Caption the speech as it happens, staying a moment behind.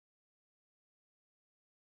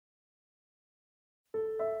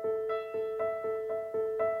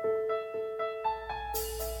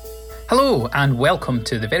Hello and welcome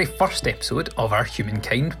to the very first episode of our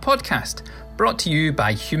Humankind podcast, brought to you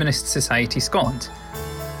by Humanist Society Scotland.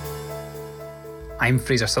 I'm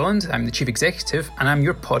Fraser Sutherland, I'm the Chief Executive, and I'm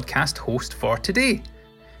your podcast host for today.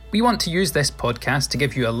 We want to use this podcast to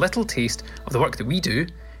give you a little taste of the work that we do,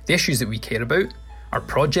 the issues that we care about, our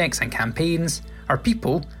projects and campaigns, our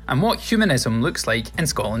people, and what humanism looks like in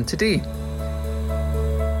Scotland today.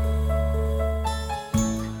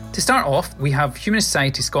 To start off, we have Humanist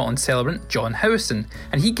Society Scotland celebrant John Howison,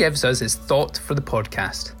 and he gives us his thought for the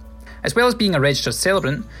podcast. As well as being a registered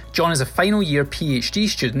celebrant, John is a final year PhD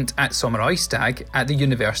student at Somerset at the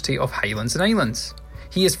University of Highlands and Islands.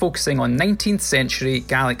 He is focusing on 19th century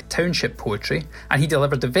Gaelic township poetry, and he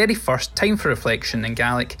delivered the very first Time for Reflection in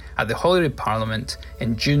Gaelic at the Holyrood Parliament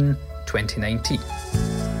in June 2019.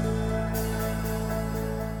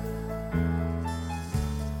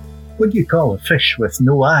 What do you call a fish with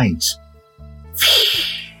no eyes?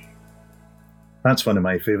 That's one of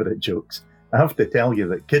my favourite jokes. I have to tell you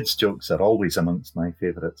that kids' jokes are always amongst my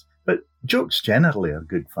favourites, but jokes generally are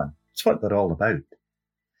good fun. It's what they're all about.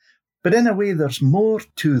 But in a way, there's more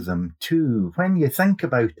to them too. When you think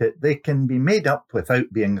about it, they can be made up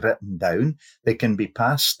without being written down, they can be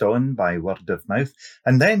passed on by word of mouth,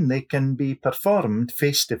 and then they can be performed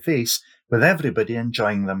face to face with everybody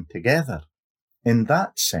enjoying them together. In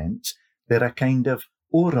that sense, they're a kind of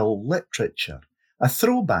oral literature, a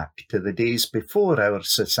throwback to the days before our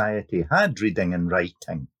society had reading and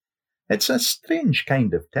writing. It's a strange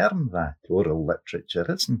kind of term, that, oral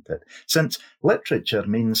literature, isn't it? Since literature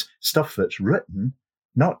means stuff that's written,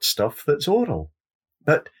 not stuff that's oral.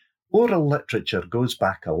 But oral literature goes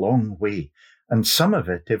back a long way, and some of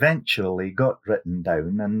it eventually got written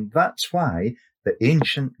down, and that's why the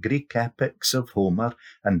ancient Greek epics of Homer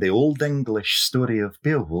and the Old English story of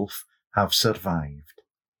Beowulf have survived.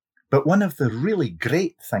 But one of the really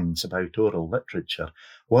great things about oral literature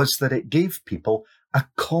was that it gave people a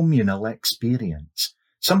communal experience,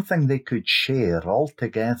 something they could share all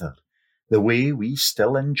together, the way we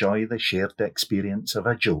still enjoy the shared experience of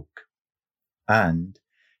a joke. And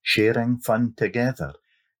sharing fun together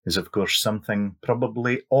is, of course, something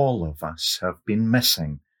probably all of us have been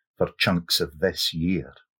missing for chunks of this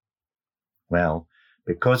year. Well,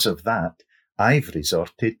 because of that, I've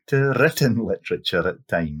resorted to written literature at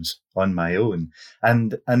times on my own,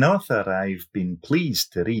 and an author I've been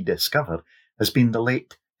pleased to rediscover has been the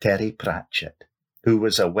late Terry Pratchett, who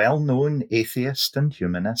was a well-known atheist and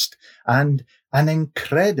humanist and an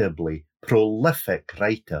incredibly prolific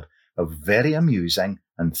writer of very amusing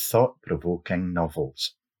and thought-provoking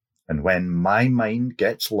novels. And when my mind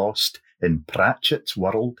gets lost in Pratchett's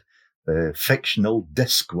world, the fictional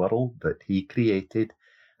Discworld that he created,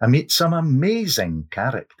 I meet some amazing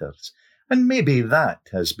characters, and maybe that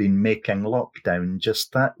has been making lockdown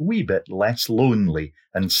just that wee bit less lonely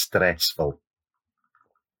and stressful.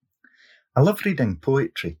 I love reading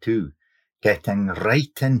poetry too, getting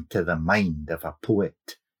right into the mind of a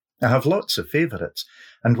poet. I have lots of favourites,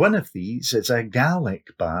 and one of these is a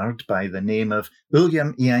Gaelic bard by the name of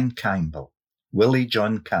William Ian Campbell, Willie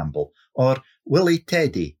John Campbell, or Willie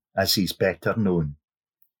Teddy, as he's better known.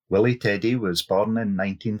 Willie Teddy was born in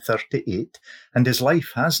 1938, and his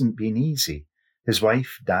life hasn't been easy. His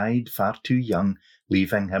wife died far too young,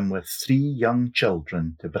 leaving him with 3 young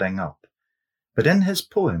children to bring up. But in his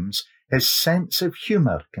poems, his sense of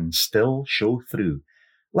humour can still show through,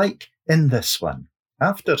 like in this one.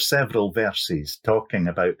 After several verses talking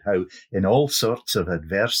about how in all sorts of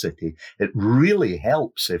adversity it really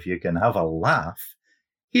helps if you can have a laugh,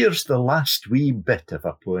 here's the last wee bit of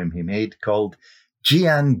a poem he made called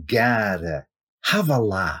Gian Gara, Have a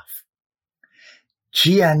Laugh.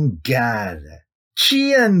 Gian Gara,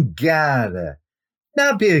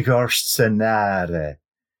 na big orst sanare,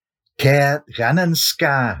 Kert ganan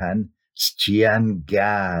skahan, Gian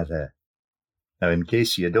Gara. Now, in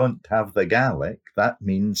case you don't have the Gaelic, that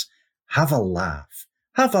means have a laugh,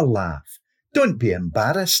 don't be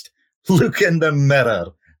embarrassed, look in the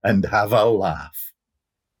mirror and have a laugh.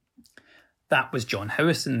 That was John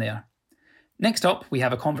Howison there. Next up, we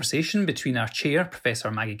have a conversation between our chair,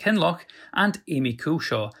 Professor Maggie Kinloch, and Amy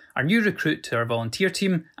Coulshaw, our new recruit to our volunteer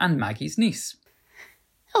team and Maggie's niece.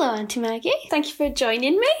 Hello, Auntie Maggie. Thank you for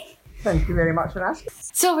joining me. Thank you very much for asking.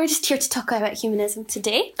 So we're just here to talk about humanism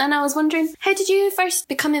today, and I was wondering, how did you first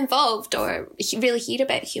become involved or really hear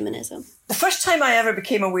about humanism? The first time I ever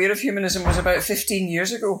became aware of humanism was about 15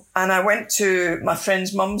 years ago, and I went to my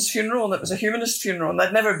friend's mum's funeral, and it was a humanist funeral, and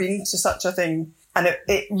I'd never been to such a thing. And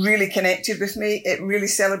it really connected with me. It really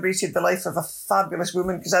celebrated the life of a fabulous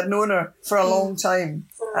woman because I'd known her for a long time.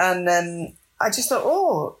 And I just thought,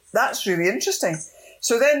 oh, that's really interesting.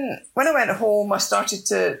 So then when I went home, I started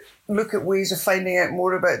to look at ways of finding out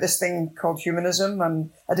more about this thing called humanism, and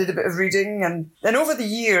I did a bit of reading. And then over the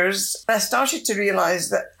years, I started to realise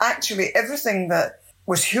that actually everything that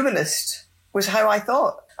was humanist was how I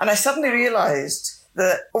thought. And I suddenly realised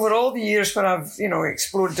that over all the years when I've,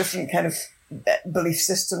 explored different kind of belief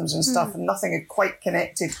systems and stuff, and nothing had quite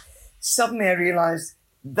connected, suddenly I realised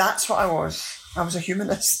that's what I was. I was a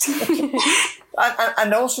humanist.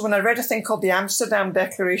 And also when I read a thing called the Amsterdam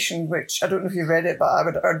Declaration, which I don't know if you've read it, but I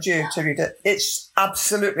would urge you to read it. It's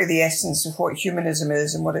absolutely the essence of what humanism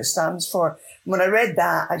is and what it stands for. When I read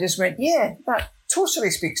that, I just went, yeah, that totally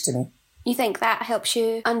speaks to me. You think that helps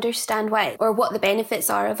you understand why, or what the benefits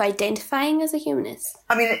are of identifying as a humanist?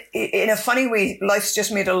 I mean, in a funny way, life's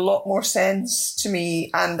just made a lot more sense to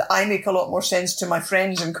me, and I make a lot more sense to my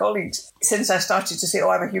friends and colleagues since I started to say,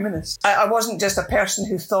 oh, I'm a humanist. I wasn't just a person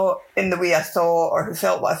who thought in the way I thought or who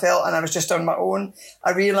felt what I felt and I was just on my own.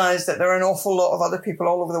 I realised that there are an awful lot of other people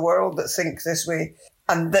all over the world that think this way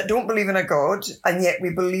and that don't believe in a God, and yet we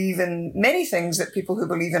believe in many things that people who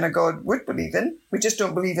believe in a God would believe in. We just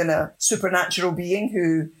don't believe in a supernatural being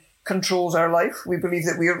who controls our life. We believe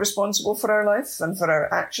that we are responsible for our life and for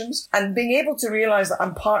our actions. And being able to realise that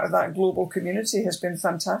I'm part of that global community has been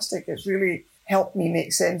fantastic. It's really helped me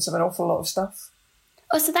make sense of an awful lot of stuff.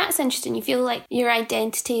 Oh, so that's interesting. You feel like your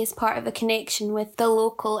identity is part of a connection with the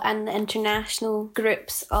local and the international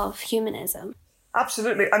groups of humanism.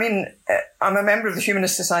 Absolutely. I mean, I'm a member of the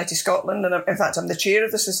Humanist Society Scotland, and in fact, I'm the chair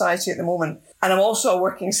of the society at the moment. And I'm also a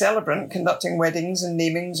working celebrant, conducting weddings and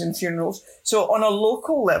namings and funerals. So on a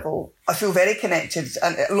local level, I feel very connected,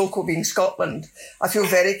 and local being Scotland, I feel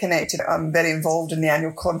very connected. I'm very involved in the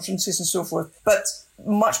annual conferences and so forth. But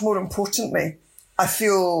much more importantly, I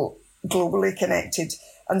feel globally connected.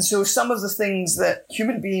 And so some of the things that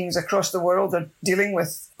human beings across the world are dealing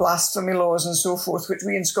with, blasphemy laws and so forth, which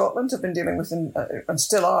we in Scotland have been dealing with and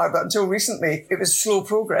still are, but until recently it was slow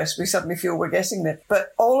progress. We suddenly feel we're getting there.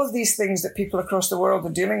 But all of these things that people across the world are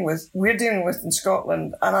dealing with, we're dealing with in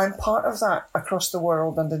Scotland, and I'm part of that across the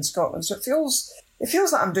world and in Scotland. So it feels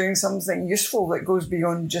like I'm doing something useful that goes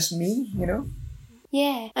beyond just me,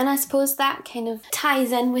 Yeah, and I suppose that kind of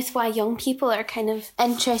ties in with why young people are kind of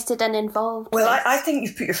interested and involved. Well, I think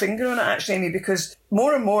you've put your finger on it actually, Amy, because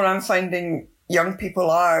more and more I'm finding young people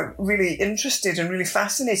are really interested and really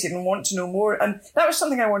fascinated and want to know more. And that was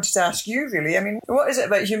something I wanted to ask you, really. I mean, what is it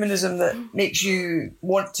about humanism that makes you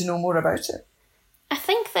want to know more about it? I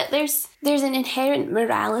think that there's an inherent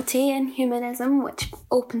morality in humanism which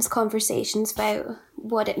opens conversations about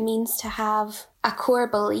what it means to have a core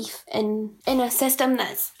belief in a system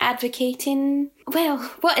that's advocating,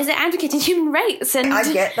 what is it? Advocating human rights. And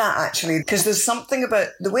I get that actually, because there's something about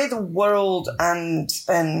the way the world and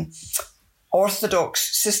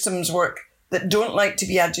orthodox systems work that don't like to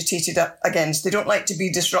be agitated against. They don't like to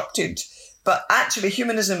be disrupted. But actually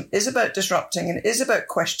humanism is about disrupting and is about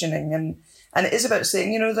questioning and it is about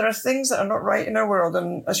saying, there are things that are not right in our world,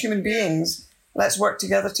 and as human beings, let's work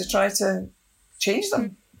together to try to change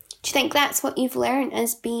them. Do you think that's what you've learned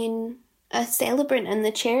as being a celebrant and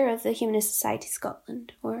the chair of the Humanist Society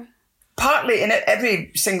Scotland? Or partly, in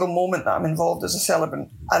every single moment that I'm involved as a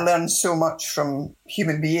celebrant, I learn so much from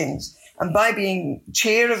human beings. And by being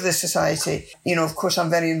chair of the society, of course,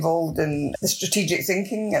 I'm very involved in the strategic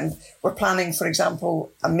thinking, and we're planning, for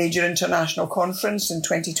example, a major international conference in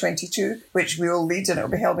 2022, which we will lead, and it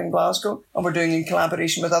will be held in Glasgow, and we're doing in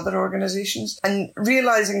collaboration with other organisations. And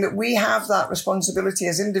realising that we have that responsibility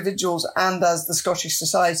as individuals and as the Scottish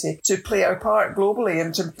society to play our part globally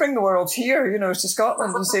and to bring the world here, to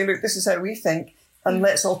Scotland and say, look, this is how we think, and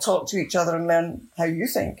let's all talk to each other and learn how you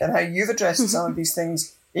think and how you've addressed some of these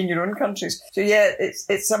things in your own countries. So yeah,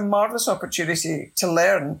 it's a marvellous opportunity to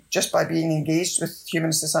learn just by being engaged with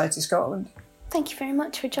Humanist Society Scotland. Thank you very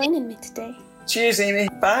much for joining me today. Cheers, Amy.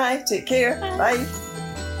 Bye. Take care. Bye.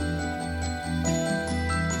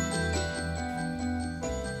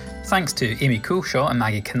 Thanks to Amy Coulshaw and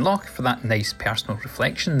Maggie Kinloch for that nice personal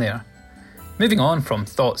reflection there. Moving on from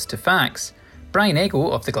thoughts to facts, Brian Ego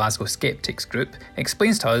of the Glasgow Skeptics Group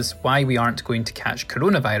explains to us why we aren't going to catch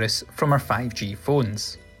coronavirus from our 5G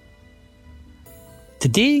phones.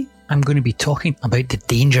 Today, I'm going to be talking about the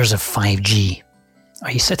dangers of 5G.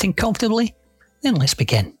 Are you sitting comfortably? Then let's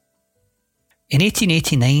begin. In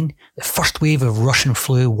 1889, the first wave of Russian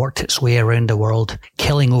flu worked its way around the world,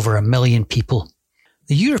 killing over 1 million people.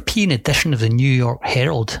 The European edition of the New York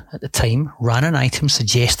Herald at the time ran an item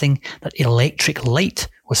suggesting that electric light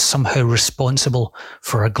was somehow responsible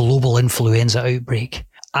for a global influenza outbreak.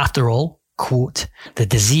 After all, quote, the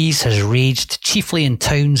disease has raged chiefly in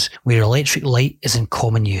towns where electric light is in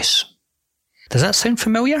common use. Does that sound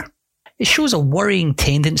familiar? It shows a worrying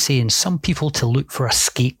tendency in some people to look for a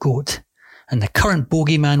scapegoat, and the current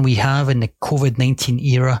bogeyman we have in the COVID-19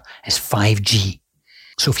 era is 5G.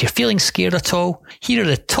 So if you're feeling scared at all, here are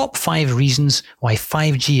the top 5 reasons why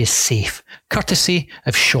 5G is safe, courtesy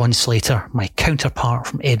of Sean Slater, my counterpart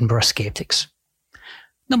from Edinburgh Skeptics.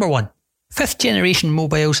 Number 1. 5th generation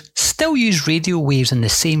mobiles still use radio waves in the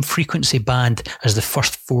same frequency band as the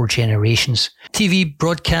first 4 generations. TV,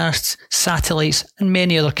 broadcasts, satellites, and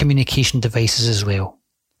many other communication devices as well.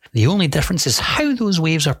 The only difference is how those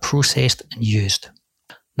waves are processed and used.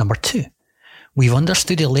 Number 2. We've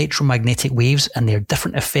understood electromagnetic waves and their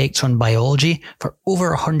different effects on biology for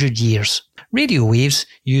over 100 years. Radio waves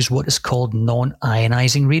use what is called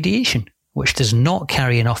non-ionizing radiation, which does not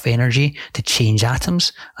carry enough energy to change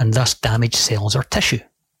atoms and thus damage cells or tissue.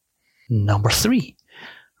 Number 3.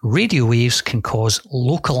 Radio waves can cause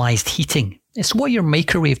localized heating. It's what your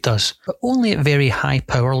microwave does, but only at very high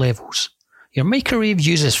power levels. Your microwave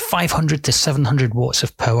uses 500 to 700 watts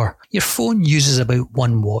of power. Your phone uses about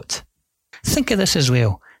 1 watt. Think of this as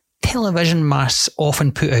well. Television masts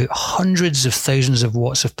often put out hundreds of thousands of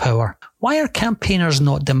watts of power. Why are campaigners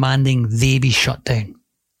not demanding they be shut down?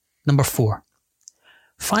 Number 4.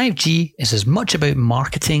 5G is as much about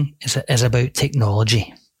marketing as it is about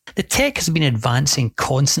technology. The tech has been advancing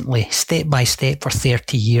constantly, step by step, for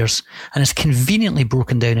 30 years and is conveniently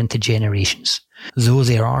broken down into generations. Though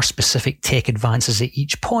there are specific tech advances at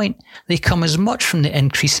each point, they come as much from the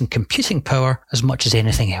increase in computing power as much as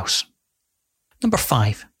anything else. Number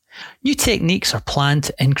 5. New techniques are planned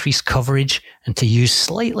to increase coverage and to use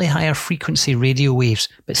slightly higher frequency radio waves,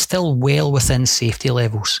 but still well within safety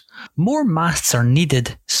levels. More masts are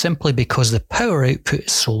needed simply because the power output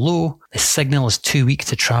is so low, the signal is too weak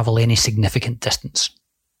to travel any significant distance.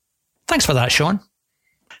 Thanks for that, Sean.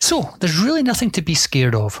 So, there's really nothing to be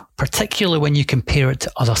scared of, particularly when you compare it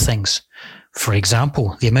to other things. For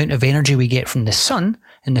example, the amount of energy we get from the sun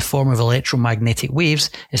in the form of electromagnetic waves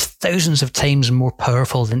is thousands of times more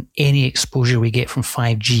powerful than any exposure we get from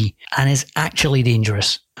 5G and is actually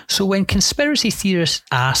dangerous. So when conspiracy theorists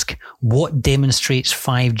ask what demonstrates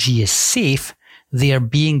 5G is safe, they are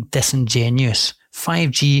being disingenuous.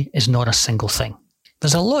 5G is not a single thing.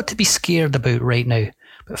 There's a lot to be scared about right now,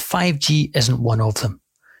 but 5G isn't one of them.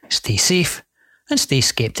 Stay safe and stay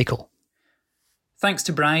skeptical. Thanks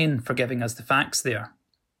to Brian for giving us the facts there.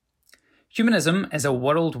 Humanism is a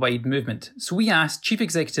worldwide movement, so we asked Chief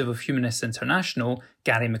Executive of Humanists International,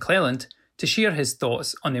 Gary McClelland, to share his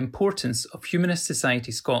thoughts on the importance of Humanist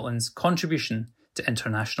Society Scotland's contribution to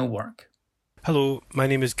international work. Hello, my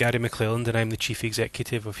name is Gary McClelland and I'm the Chief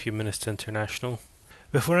Executive of Humanists International.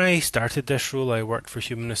 Before I started this role, I worked for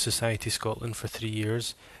Humanist Society Scotland for 3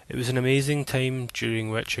 years. It was an amazing time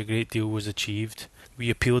during which a great deal was achieved. We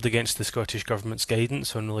appealed against the Scottish Government's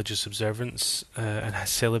guidance on religious observance and has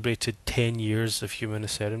celebrated 10 years of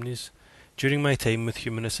humanist ceremonies. During my time with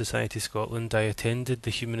Humanist Society Scotland, I attended the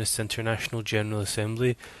Humanists International General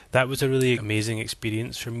Assembly. That was a really amazing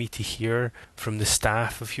experience for me to hear from the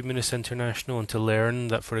staff of Humanists International and to learn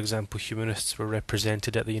that, for example, humanists were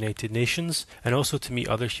represented at the United Nations and also to meet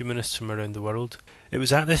other humanists from around the world. It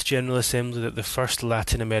was at this General Assembly that the first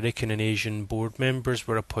Latin American and Asian board members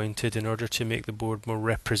were appointed in order to make the board more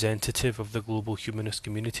representative of the global humanist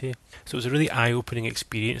community. So it was a really eye-opening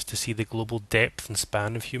experience to see the global depth and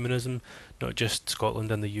span of humanism, not just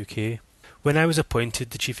Scotland and the UK. When I was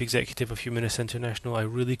appointed the Chief Executive of Humanists International, I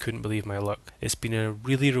really couldn't believe my luck. It's been a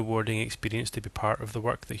really rewarding experience to be part of the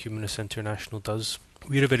work that Humanists International does.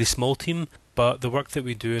 We're a very small team, but the work that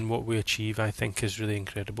we do and what we achieve, I think, is really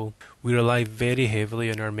incredible. We rely very heavily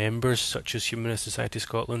on our members, such as Humanist Society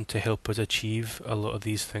Scotland, to help us achieve a lot of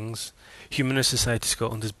these things. Humanist Society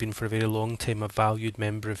Scotland has been for a very long time a valued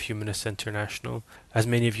member of Humanists International. As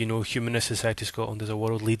many of you know, Humanist Society Scotland is a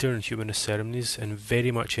world leader in humanist ceremonies and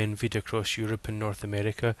very much envied across Europe and North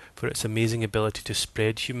America for its amazing ability to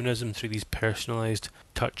spread humanism through these personalised,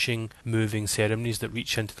 touching, moving ceremonies that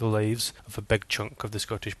reach into the lives of a big chunk of the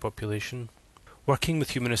Scottish population. Working with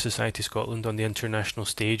Humanist Society Scotland on the international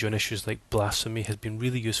stage on issues like blasphemy has been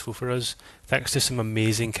really useful for us. Thanks to some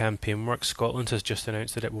amazing campaign work, Scotland has just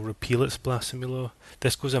announced that it will repeal its blasphemy law.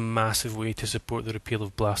 This goes a massive way to support the repeal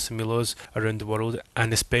of blasphemy laws around the world,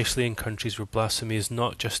 and especially in countries where blasphemy is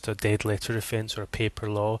not just a dead letter offence or a paper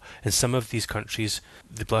law. In some of these countries,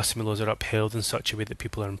 the blasphemy laws are upheld in such a way that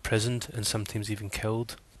people are imprisoned and sometimes even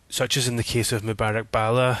killed. Such as in the case of Mubarak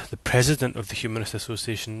Bala, the president of the Humanist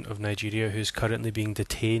Association of Nigeria, who is currently being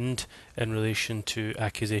detained in relation to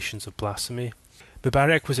accusations of blasphemy.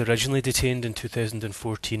 Mubarak was originally detained in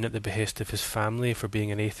 2014 at the behest of his family for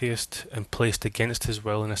being an atheist and placed against his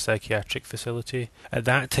will in a psychiatric facility. At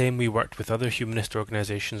that time, we worked with other humanist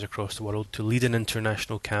organisations across the world to lead an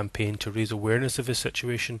international campaign to raise awareness of his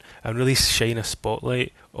situation and really shine a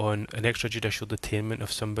spotlight on an extrajudicial detainment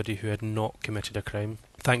of somebody who had not committed a crime.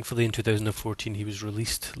 Thankfully, in 2014, he was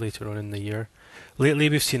released later on in the year. Lately,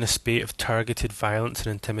 we've seen a spate of targeted violence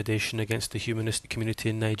and intimidation against the humanist community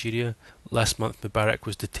in Nigeria. Last month, Mubarak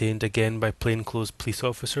was detained again by plainclothes police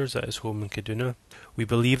officers at his home in Kaduna. We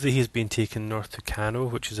believe that he has been taken north to Kano,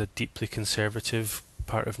 which is a deeply conservative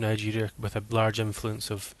part of Nigeria with a large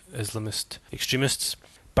influence of Islamist extremists.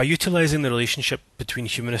 By utilising the relationship between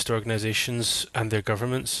humanist organisations and their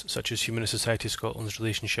governments, such as Humanist Society Scotland's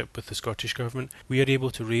relationship with the Scottish Government, we are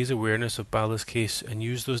able to raise awareness of Bala's case and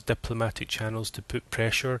use those diplomatic channels to put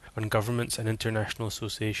pressure on governments and international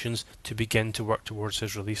associations to begin to work towards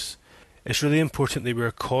his release. It's really important that we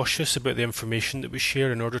are cautious about the information that we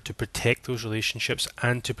share in order to protect those relationships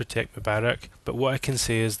and to protect Mubarak. But what I can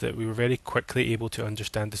say is that we were very quickly able to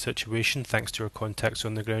understand the situation thanks to our contacts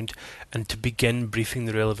on the ground and to begin briefing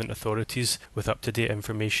the relevant authorities with up-to-date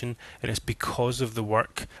information. And it's because of the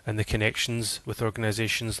work and the connections with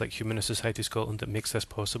organisations like Humanist Society Scotland that makes this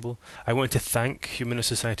possible. I want to thank Humanist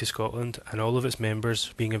Society Scotland and all of its members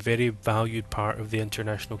for being a very valued part of the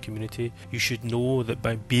international community. You should know that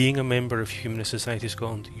by being a member of Humanist Society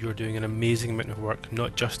Scotland, you're doing an amazing amount of work,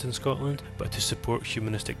 not just in Scotland, but to support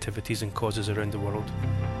humanist activities and causes around the world.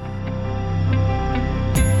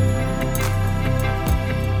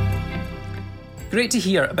 Great to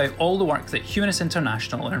hear about all the work that Humanist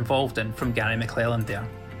International are involved in from Gary McClelland there.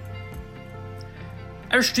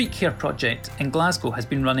 Our Street Care project in Glasgow has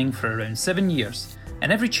been running for around 7 years,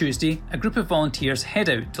 and every Tuesday a group of volunteers head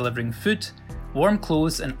out delivering food, warm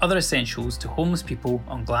clothes and other essentials to homeless people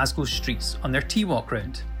on Glasgow's streets on their tea walk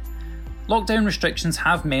round. Lockdown restrictions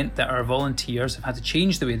have meant that our volunteers have had to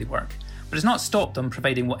change the way they work, but it's not stopped them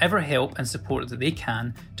providing whatever help and support that they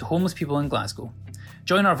can to homeless people in Glasgow.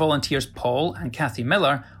 Join our volunteers Paul and Kathy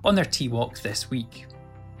Miller on their tea walk this week.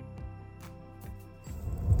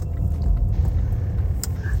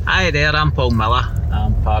 Hi there, I'm Paul Miller.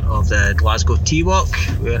 I'm part of the Glasgow Tea Walk.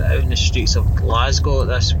 We're out in the streets of Glasgow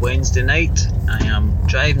this Wednesday night. I am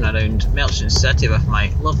driving around Merchant City with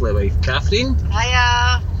my lovely wife Catherine.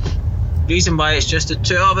 Hiya! Reason why it's just the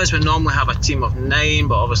two of us, we normally have a team of 9,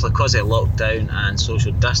 but obviously because of lockdown and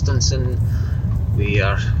social distancing,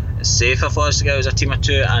 it's safer for us to go as a team of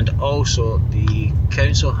 2, and also the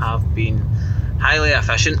council have been highly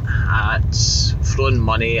efficient at throwing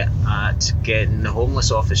money at getting the homeless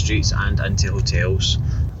off the streets and into hotels.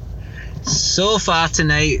 So far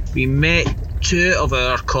tonight we met 2 of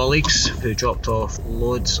our colleagues who dropped off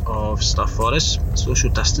loads of stuff for us. Social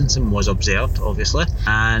distancing was observed obviously,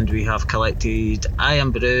 and we have collected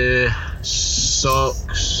iron brew,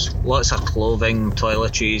 socks, lots of clothing,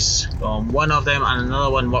 toiletries from one of them, and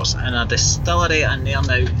another one works in a distillery and they are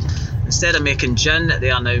now, instead of making gin,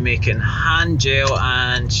 they are now making hand gel,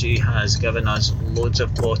 and she has given us loads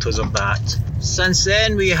of bottles of that. Since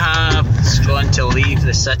then we have gone to leave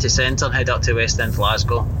the city centre and head up to West End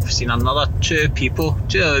Glasgow. We've seen another 2 people,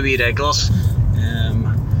 2 of the wee regulars.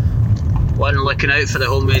 One looking out for the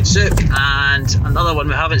homemade soup, and another one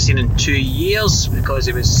we haven't seen in 2 years because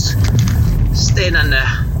he was staying in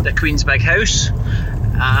the Queen's big house.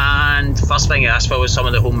 And first thing he asked for was some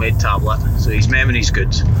of the homemade tablet, so his memory's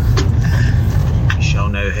good. We shall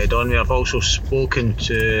now head on. We have also spoken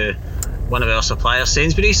to one of our suppliers,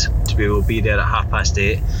 Sainsbury's, so we will be there at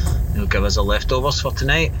 8:30. They'll give us the leftovers for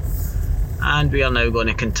tonight. And we are now going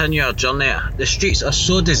to continue our journey. The streets are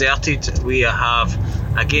so deserted. We have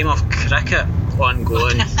a game of cricket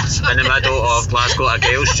ongoing in the middle of Glasgow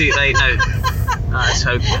Argyle Street right now. That's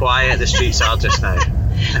how quiet the streets are just now.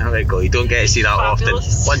 There we go, you don't get to see that Fabulous.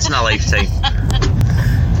 often, once in a lifetime.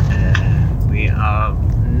 We are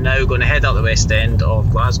now going to head up the West End of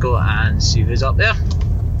Glasgow and see who's up there.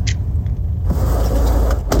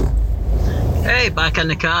 Hey, back in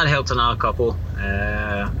the car, helped another couple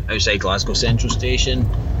outside Glasgow Central Station.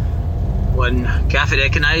 One Kathy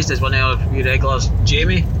recognised as one of our wee regulars,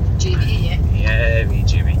 Jamie. Jamie, yeah. Yeah, wee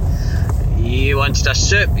Jamie. He wanted a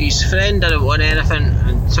soup. His friend didn't want anything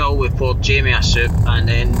until we poured Jamie a soup, and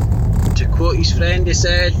then, to quote his friend, he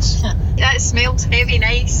said, That smelled heavy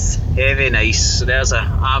nice. heavy nice. So there's an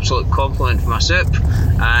absolute compliment for my soup,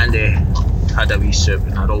 and he had a wee soup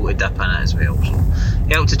and a roll to dip in it as well. So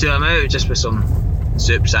helped the 2 of them out just with some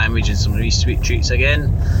soup sandwich and some wee sweet treats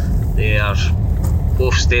again. They are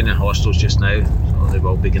both staying in hostels just now, so they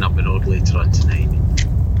will be getting up the road later on tonight.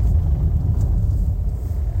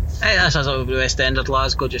 Hey, that's us over the West End of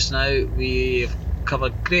Glasgow just now. We've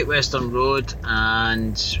covered Great Western Road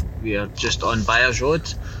and we are just on Byers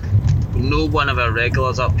Road. No one of our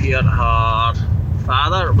regulars up here. Her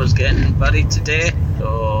father was getting buried today,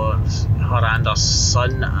 so her and her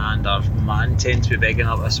son and her man tend to be begging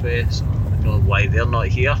up this way, so I don't know why they're not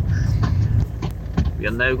here. We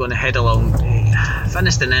are now going to head along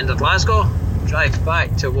Finnieston end of Glasgow, drive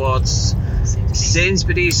back towards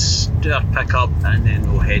Sainsbury's, do our pick-up, and then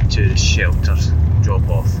we'll head to the shelter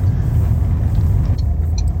drop-off.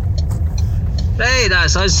 Right,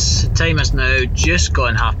 that's us. The time is now just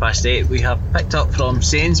gone 8:30. We have picked up from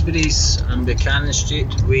Sainsbury's on Buchanan Street.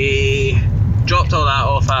 We dropped all that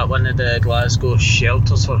off at one of the Glasgow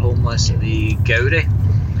shelters for homeless at the Gowrie.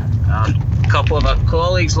 A couple of our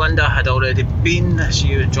colleagues, Linda, had already been.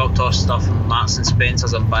 She dropped off stuff from Marks and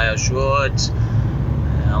Spencer's on Byers Road.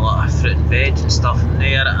 A lot of fruit and veg and stuff in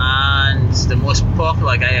there, and the most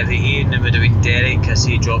popular guy of the evening would have been Derek, as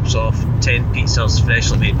he drops off 10 pizzas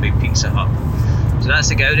freshly made by Pizza Hut. So that's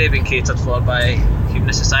the Gowrie, being catered for by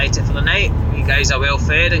Humanist Society for the night. You guys are well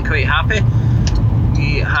fed and quite happy.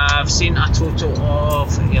 We have seen a total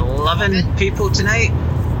of 11 people tonight.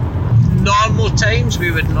 Normal times we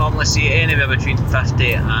would normally see anywhere between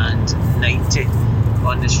 50 and 90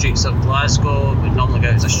 on the streets of Glasgow. We'd normally go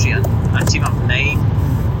out as a team of 9.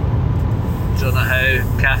 Don't know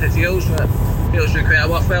how Kathy feels, but it feels like quite a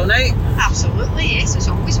worthwhile night. Absolutely, yes, it's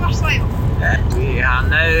always worthwhile. We are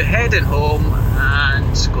now heading home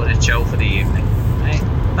and going to chill for the evening. Right,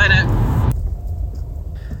 bye now.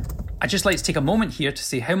 I'd just like to take a moment here to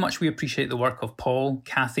say how much we appreciate the work of Paul,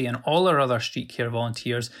 Kathy and all our other street care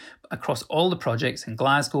volunteers across all the projects in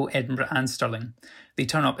Glasgow, Edinburgh and Stirling. They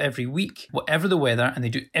turn up every week, whatever the weather, and they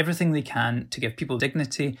do everything they can to give people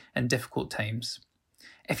dignity in difficult times.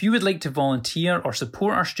 If you would like to volunteer or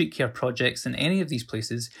support our street care projects in any of these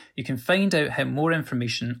places, you can find out more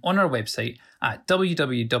information on our website at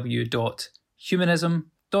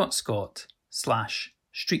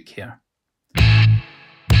www.humanism.scot/streetcare.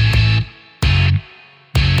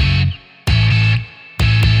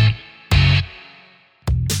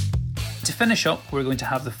 To finish up, we're going to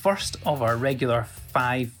have the first of our regular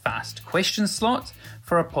 5 fast questions slot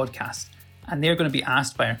for our podcast, and they're going to be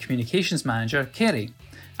asked by our communications manager, Kerry.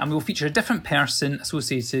 And we will feature a different person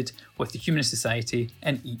associated with the Humanist Society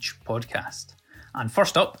in each podcast. And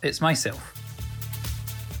first up, it's myself.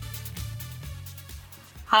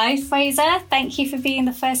 Hi Fraser, thank you for being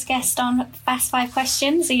the first guest on Fast 5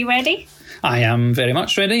 Questions. Are you ready? I am very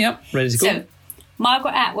much ready, yep, ready to go. So,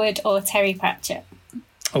 Margaret Atwood or Terry Pratchett?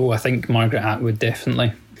 Oh, I think Margaret Atwood,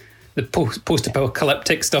 definitely. The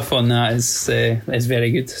post-apocalyptic stuff on that is very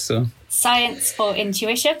good. So, Science or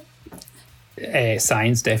intuition?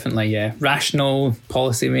 Science, definitely, yeah. Rational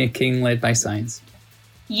policy making led by science.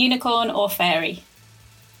 Unicorn or fairy?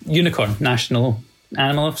 Unicorn, national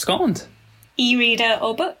animal of Scotland. E-reader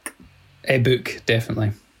or book? A book,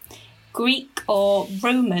 definitely. Greek or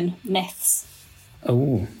Roman myths?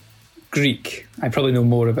 Oh, Greek. I probably know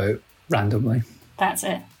more about randomly. That's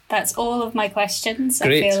it. That's all of my questions.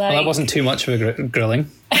 Great. I feel like... Well, that wasn't too much of a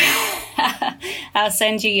grilling. I'll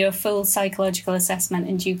send you your full psychological assessment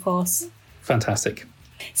in due course. Fantastic.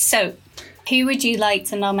 So, who would you like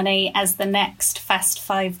to nominate as the next Fast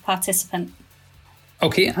 5 participant?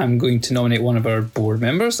 Okay, I'm going to nominate one of our board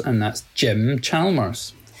members, and that's Jim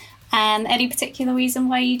Chalmers. And any particular reason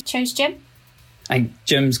why you chose Jim? I think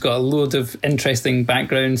Jim's got a load of interesting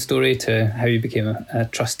background story to how he became a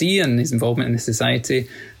trustee and his involvement in the society,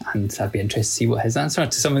 and I'd be interested to see what his answer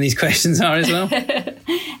to some of these questions are as well.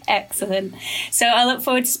 Excellent. So I look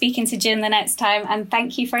forward to speaking to Jim the next time, and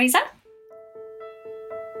thank you, Fraser.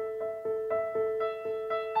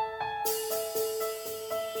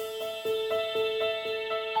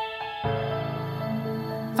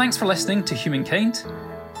 Thanks for listening to Humankind.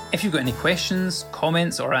 If you've got any questions,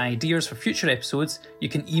 comments or ideas for future episodes, you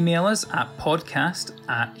can email us at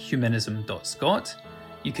podcast@humanism.scot.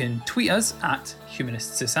 You can tweet us at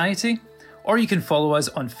Humanist Society, or you can follow us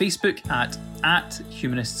on Facebook at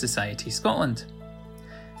Humanist Society Scotland.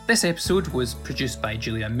 This episode was produced by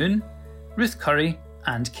Julia Moon, Ruth Curry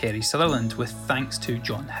and Kerry Sutherland, with thanks to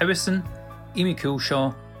John Howison, Amy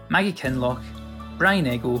Coulshaw, Maggie Kinloch, Brian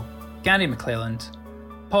Ego, Gary McClelland,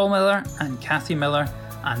 Paul Miller and Kathy Miller,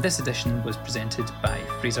 and this edition was presented by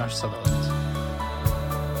Fraser Sutherland.